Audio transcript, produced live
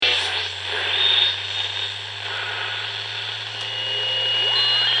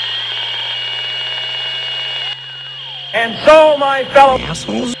And so, my fellow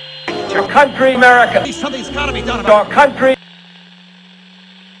assholes, your country, America, something's got to be done about your country.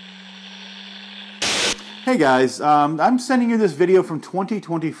 Hey guys, I'm sending you this video from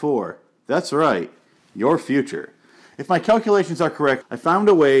 2024. That's right, your future. If my calculations are correct, I found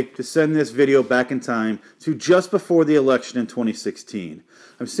a way to send this video back in time to just before the election in 2016.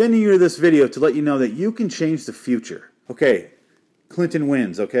 I'm sending you this video to let you know that you can change the future. Okay, Clinton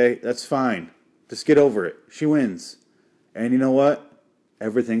wins, okay? That's fine. Just get over it. She wins. And you know what?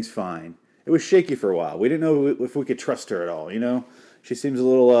 Everything's fine. It was shaky for a while. We didn't know if we could trust her at all, you know? She seems a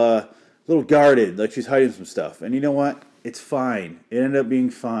little guarded, like she's hiding some stuff. And you know what? It's fine. It ended up being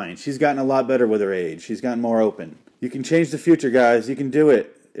fine. She's gotten a lot better with her age. She's gotten more open. You can change the future, guys. You can do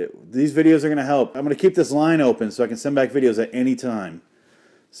it. These videos are going to help. I'm going to keep this line open so I can send back videos at any time.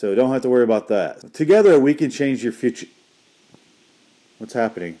 So don't have to worry about that. Together, we can change your future. What's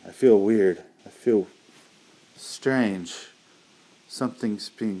happening? I feel weird. I feel strange. Something's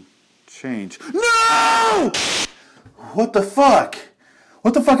being changed. No! What the fuck?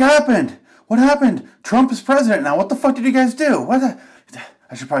 What the fuck happened? What happened? Trump is president now. What the fuck did you guys do? I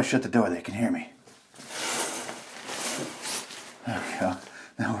should probably shut the door. They can hear me. There we go.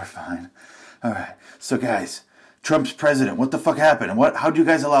 Now we're fine. All right. So, guys, Trump's president. What the fuck happened? How'd you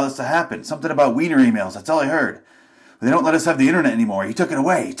guys allow this to happen? Something about wiener emails. That's all I heard. They don't let us have the internet anymore. He took it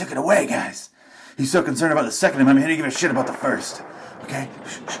away. He took it away, guys. He's so concerned about the second amendment, he didn't give a shit about the first. Okay?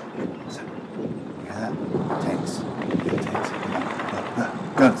 Shh, shh. So, you hear that? Tanks.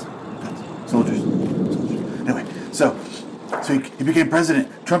 Guns. Soldiers. Anyway, so he became president.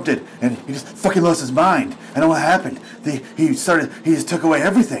 Trump did, and he just fucking lost his mind. I know what happened. He just took away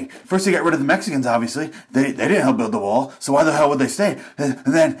everything. First, he got rid of the Mexicans. Obviously, they didn't help build the wall. So why the hell would they stay? And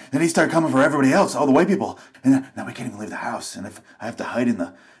then he started coming for everybody else, all the white people. And now we can't even leave the house. And if I have to hide in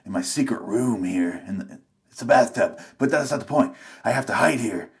my secret room here, it's a bathtub. But that's not the point. I have to hide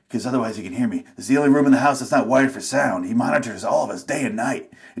here because otherwise he can hear me. It's the only room in the house that's not wired for sound. He monitors all of us day and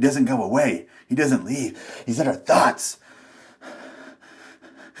night. He doesn't go away. He doesn't leave. He's in our thoughts.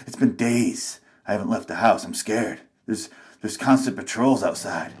 It's been days. I haven't left the house. I'm scared. There's constant patrols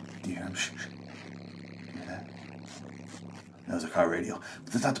outside. Do you hear them? Hear that? That was a car radio.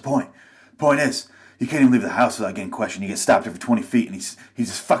 But that's not the point. The point is, you can't even leave the house without getting questioned. You get stopped every 20 feet, and he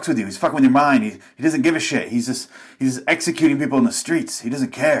just fucks with you. He's fucking with your mind. He doesn't give a shit. He's just executing people in the streets. He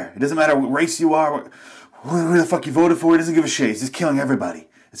doesn't care. It doesn't matter what race you are, who the fuck you voted for. He doesn't give a shit. He's just killing everybody.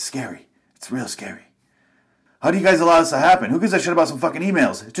 It's scary. It's real scary. How do you guys allow this to happen? Who gives a shit about some fucking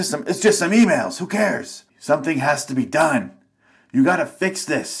emails? It's just some emails. Who cares? Something has to be done. You gotta fix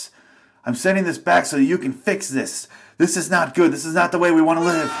this. I'm sending this back so that you can fix this. This is not good. This is not the way we want to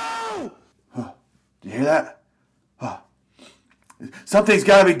live. Oh, do you hear that? Oh. Something's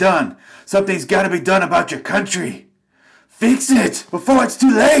gotta be done. Something's gotta be done about your country. Fix it before it's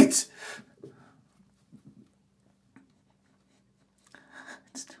too late.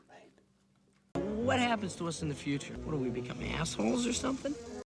 what happens to us in the future. What do we become, assholes or something?